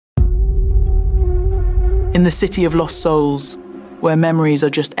In the city of lost souls, where memories are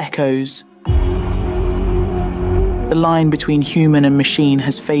just echoes, the line between human and machine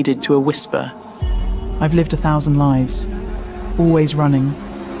has faded to a whisper. I've lived 1,000 lives, always running,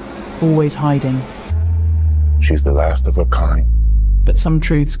 always hiding. She's the last of her kind. But some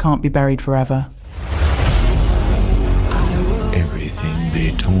truths can't be buried forever. Everything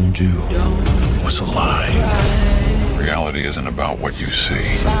they told you was a lie. Reality isn't about what you see.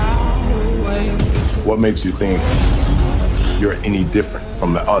 What makes you think you're any different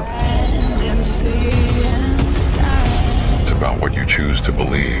from the others? It's about what you choose to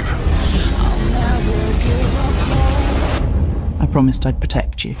believe. I promised I'd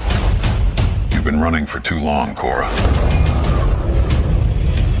protect you. You've been running for too long, Cora.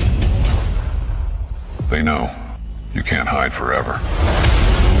 They know you can't hide forever.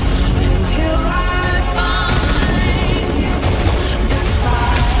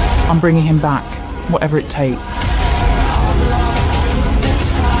 I'm bringing him back, whatever it takes.